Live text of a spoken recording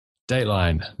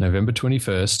Dateline, November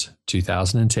 21st,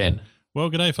 2010. Well,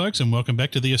 g'day folks, and welcome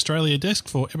back to the Australia Desk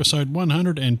for episode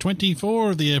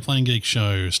 124 of the Airplane Geek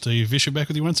Show. Steve Vischer back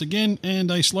with you once again,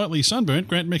 and a slightly sunburnt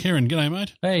Grant McHerron. G'day,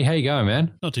 mate. Hey, how you going,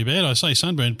 man? Not too bad. I say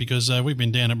sunburnt because we've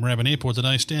been down at Moorabbin Airport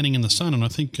today standing in the sun, and I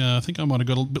think I might have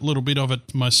got a little bit of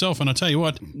it myself. And I tell you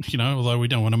what, although we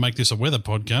don't want to make this a weather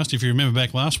podcast, if you remember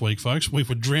back last week, folks, we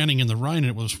were drowning in the rain and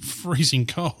it was freezing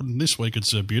cold, and this week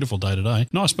it's a beautiful day today.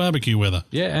 Nice barbecue weather.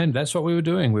 Yeah, and that's what we were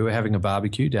doing. We were having a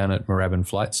barbecue down at Moorabbin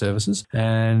Flight Services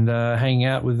and hanging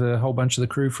out with a whole bunch of the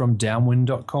crew from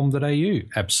downwind.com.au.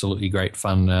 Absolutely great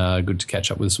fun. Good to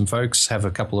catch up with some folks, have a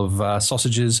couple of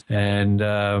sausages and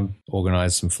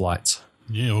organise some flights.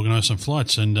 Yeah, organise some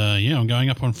flights. And, I'm going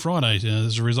up on Friday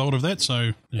as a result of that.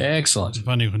 So excellent. If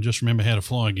only I can just remember how to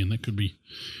fly again. That could be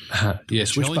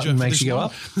yes, which button makes you go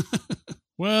up?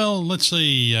 Well, let's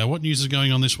see what news is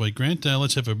going on this week, Grant.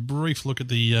 Let's have a brief look at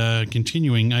the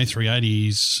continuing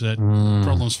A380s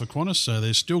problems for Qantas.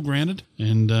 They're still grounded,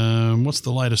 and what's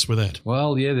the latest with that?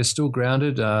 Well, yeah, they're still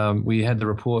grounded. We had the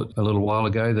report a little while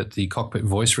ago that the cockpit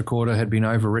voice recorder had been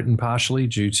overwritten partially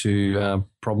due to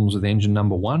problems with engine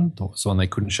number one. That's the one they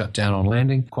couldn't shut down on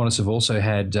landing. Qantas have also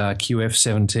had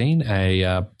QF17,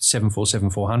 a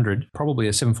 747-400, probably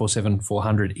a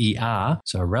 747-400ER,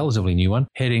 so a relatively new one,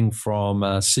 heading from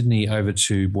Sydney over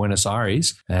to Buenos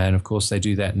Aires. And of course, they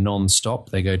do that non-stop.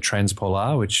 They go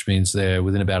transpolar, which means they're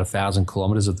within about 1,000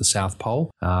 kilometres of the South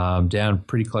Pole, down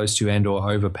pretty close to and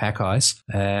or over pack ice.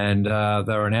 And they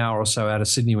were an hour or so out of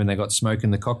Sydney when they got smoke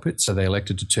in the cockpit, so they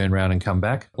elected to turn around and come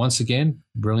back. Once again,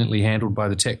 brilliantly handled by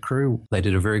the tech crew. They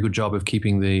did a very good job of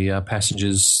keeping the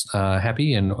passengers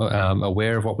happy and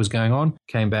aware of what was going on.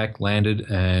 Came back, landed,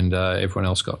 and everyone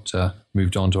else got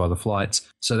moved on to other flights.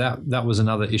 So that was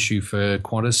another issue for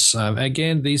Qantas.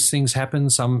 Again, these things happen.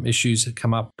 Some issues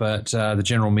come up, but the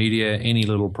general media, any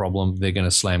little problem, they're going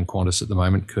to slam Qantas at the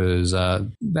moment because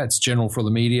that's general for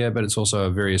the media, but it's also a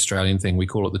very Australian thing. We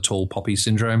call it the tall poppy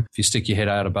syndrome. If you stick your head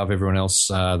out above everyone else,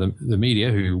 the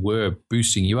media who were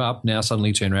boosting you up now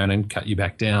suddenly turn around and cut you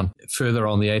back down. Further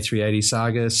on the A380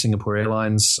 saga, Singapore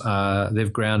Airlines,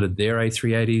 they've grounded their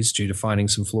A380s due to finding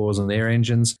some flaws in their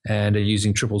engines and are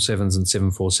using 777s and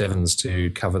 747s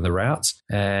to cover the routes.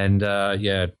 And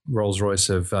Rolls-Royce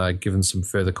have given some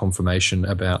further confirmation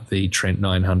about the Trent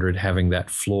 900 having that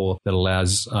flaw that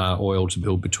allows oil to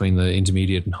build between the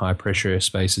intermediate and high pressure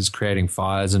airspaces, creating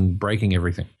fires and breaking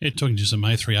everything. Yeah, talking to some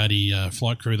A380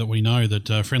 flight crew that we know that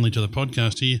are friendly to the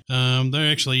podcast here,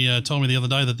 they actually told me the other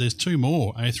day that there's two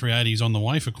more A380s on the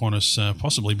way for Qantas,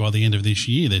 possibly by the end of this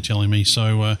year, they're telling me.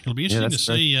 So it'll be interesting to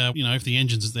see, if the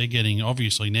engines that they're getting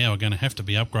obviously now are going to have to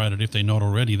be upgraded if they're not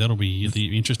already. That'll be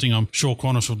interesting. I'm sure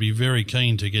Qantas would be very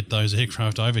keen to get those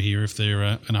aircraft over here if they're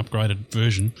an upgraded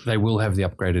version. They will have the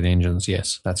upgraded engines,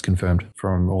 yes. That's confirmed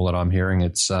from all that I'm hearing.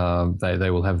 It's they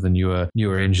will have the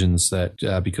newer engines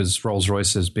that because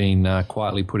Rolls-Royce has been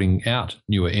quietly putting out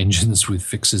newer engines with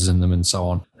fixes in them and so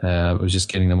on. It was just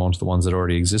getting them onto the ones that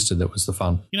already existed that was the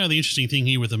fun. The interesting thing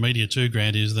here with the media too,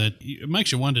 Grant, is that it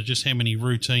makes you wonder just how many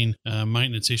routine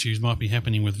maintenance issues might be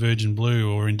happening with Virgin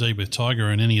Blue or indeed with Tiger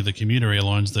and any of the commuter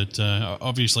airlines that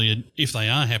obviously, if they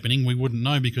are happening, we wouldn't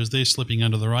know because they're slipping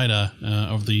under the radar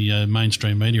of the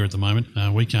mainstream media at the moment.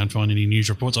 We can't find any news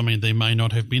reports. I mean, there may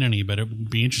not have been any, but it would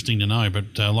be interesting to know.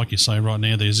 But like you say, right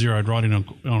now they're zeroed right in on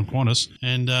Qantas.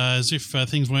 And as if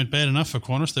things weren't bad enough for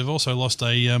Qantas, they've also lost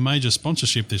a major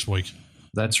sponsorship this week.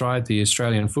 That's right. The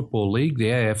Australian Football League, the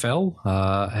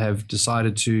AFL, have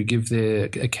decided to give their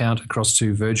account across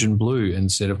to Virgin Blue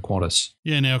instead of Qantas.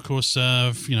 Yeah, now, of course, for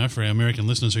our American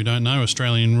listeners who don't know,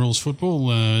 Australian rules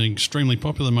football, extremely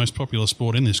popular, most popular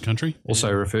sport in this country. Also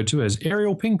referred to as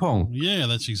aerial ping pong. Yeah,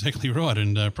 that's exactly right,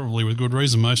 and probably with good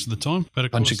reason most of the time. But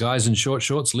of bunch of guys in short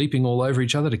shorts leaping all over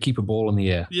each other to keep a ball in the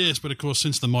air. Yes, but of course,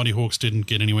 since the Mighty Hawks didn't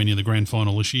get anywhere near the grand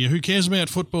final this year, who cares about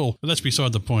football? But that's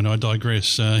beside the point. I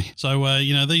digress.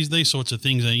 These sorts of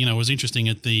things, it was interesting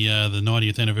at the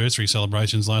 90th anniversary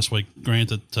celebrations last week, Grant,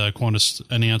 that Qantas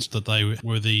announced that they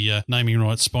were the naming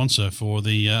rights sponsor for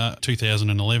the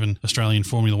 2011 Australian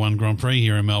Formula One Grand Prix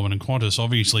here in Melbourne. And Qantas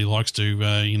obviously likes to,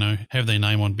 have their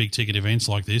name on big ticket events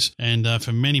like this. And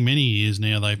for many, many years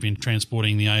now, they've been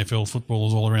transporting the AFL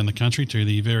footballers all around the country to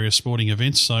the various sporting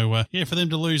events. So, for them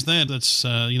to lose that, that's, the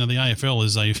AFL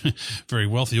is a very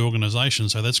wealthy organisation.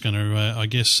 So that's going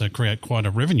to, create quite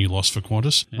a revenue loss for Qantas.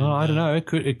 Qantas. And, I don't know.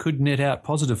 It could net out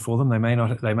positive for them. They may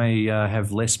not. They may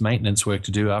have less maintenance work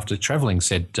to do after travelling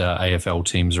said AFL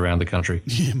teams around the country.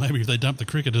 Yeah, maybe if they dump the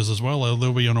cricketers as well,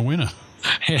 they'll be on a winner.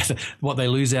 What they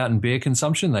lose out in beer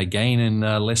consumption, they gain in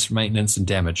less maintenance and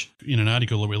damage. In an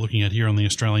article that we're looking at here on the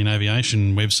Australian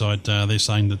Aviation website, they're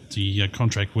saying that the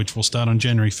contract, which will start on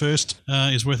January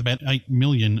 1st, is worth about 8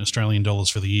 million Australian dollars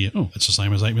for the year. Oh, that's the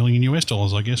same as 8 million US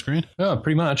dollars, I guess, Grant. Oh,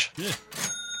 pretty much. Yeah.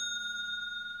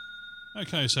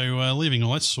 Okay, so leaving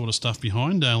all that sort of stuff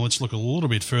behind, let's look a little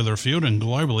bit further afield and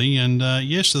globally. And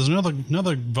yes, there's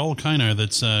another volcano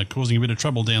that's causing a bit of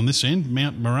trouble down this end,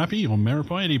 Mount Merapi, or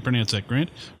Merapi. How do you pronounce that, Grant?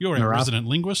 You're our resident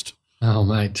linguist. Oh,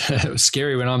 mate, it was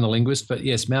scary when I'm the linguist. But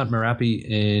yes, Mount Merapi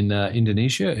in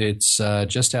Indonesia. It's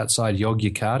just outside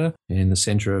Yogyakarta in the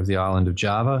centre of the island of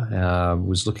Java.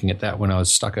 Was looking at that when I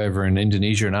was stuck over in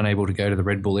Indonesia and unable to go to the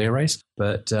Red Bull Air Race.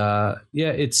 But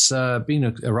it's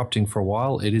been erupting for a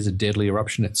while. It is a deadly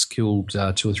eruption. It's killed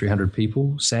 200 or 300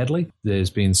 people, sadly.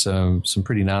 There's been some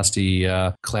pretty nasty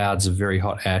clouds of very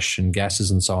hot ash and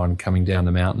gases and so on coming down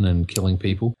the mountain and killing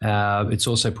people. It's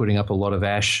also putting up a lot of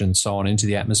ash and so on into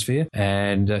the atmosphere.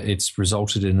 And it's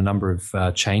resulted in a number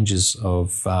of changes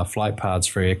of flight paths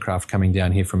for aircraft coming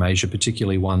down here from Asia,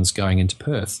 particularly ones going into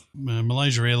Perth.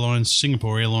 Malaysia Airlines,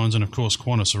 Singapore Airlines, and of course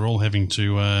Qantas are all having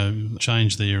to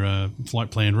change their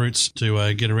flight plan routes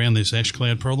to get around this ash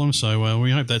cloud problem. So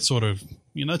we hope that sort of...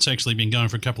 it's actually been going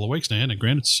for a couple of weeks now, hasn't it,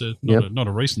 Grant? It's not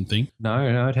a recent thing.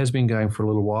 No, it has been going for a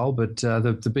little while. But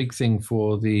the big thing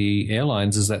for the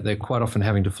airlines is that they're quite often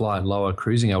having to fly at lower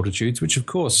cruising altitudes, which of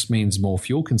course means more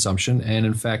fuel consumption. And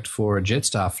in fact, for a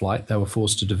Jetstar flight, they were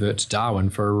forced to divert to Darwin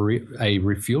for a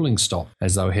refueling stop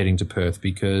as they were heading to Perth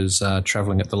because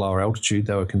travelling at the lower altitude,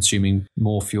 they were consuming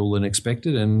more fuel than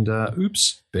expected. And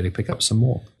better pick up some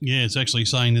more. Yeah, it's actually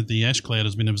saying that the ash cloud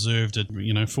has been observed at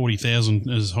 40,000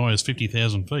 as high as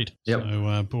 50,000 feet. Yep.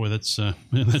 So boy, that's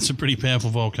a pretty powerful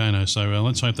volcano. So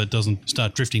let's hope that doesn't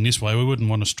start drifting this way. We wouldn't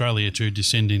want Australia to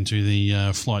descend into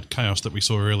the flight chaos that we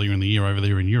saw earlier in the year over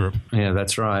there in Europe. Yeah,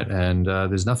 that's right. And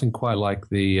there's nothing quite like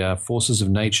the forces of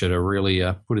nature to really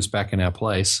put us back in our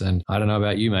place. And I don't know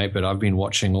about you, mate, but I've been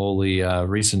watching all the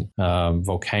recent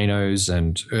volcanoes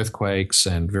and earthquakes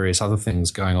and various other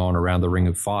things going on around the Ring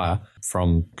of Fire,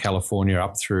 from California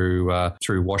up through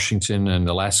Washington and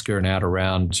Alaska and out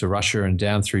around to Russia and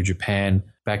down through Japan,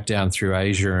 back down through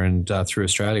Asia and through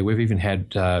Australia. We've even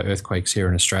had earthquakes here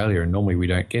in Australia, and normally we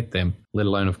don't get them, let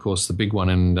alone, of course, the big one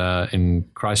in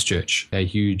Christchurch, a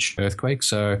huge earthquake.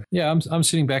 So, yeah, I'm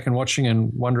sitting back and watching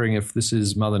and wondering if this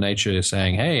is Mother Nature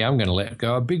saying, hey, I'm going to let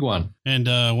go a big one. And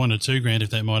one or two, Grant, if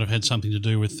that might have had something to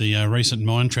do with the recent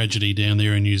mine tragedy down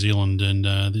there in New Zealand. And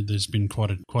there's been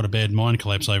quite a bad mine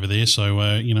collapse over there. So,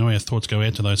 our thoughts go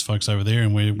out to those folks over there,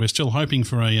 and we're still hoping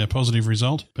for a positive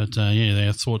result. But,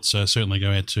 our thoughts certainly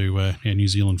go out to our New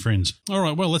Zealand friends. All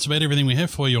right, well, that's about everything we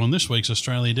have for you on this week's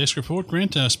Australia Desk Report.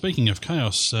 Grant, speaking of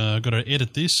chaos, I've got to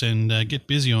edit this and get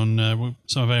busy on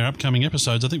some of our upcoming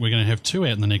episodes. I think we're going to have 2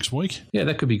 out in the next week. Yeah,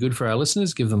 that could be good for our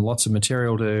listeners. Give them lots of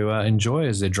material to enjoy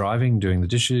as they're driving, doing the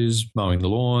dishes, mowing the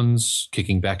lawns,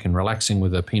 kicking back and relaxing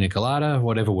with a pina colada,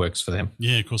 whatever works for them.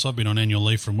 Yeah, of course, I've been on annual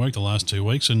leave from work the last 2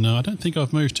 weeks, and I don't think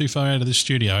I've moved too far out of this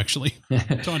studio, actually.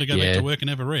 Time to go back to work and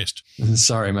have a rest.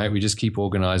 Sorry, mate. We just keep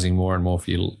organising more and more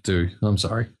for you to do. I'm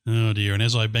sorry. Oh, dear. And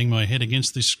as I bang my head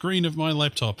against the screen of my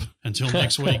laptop, until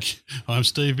next week, I'm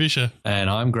Steve Vischer. And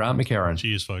I'm Grant McCarran.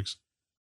 Cheers, folks.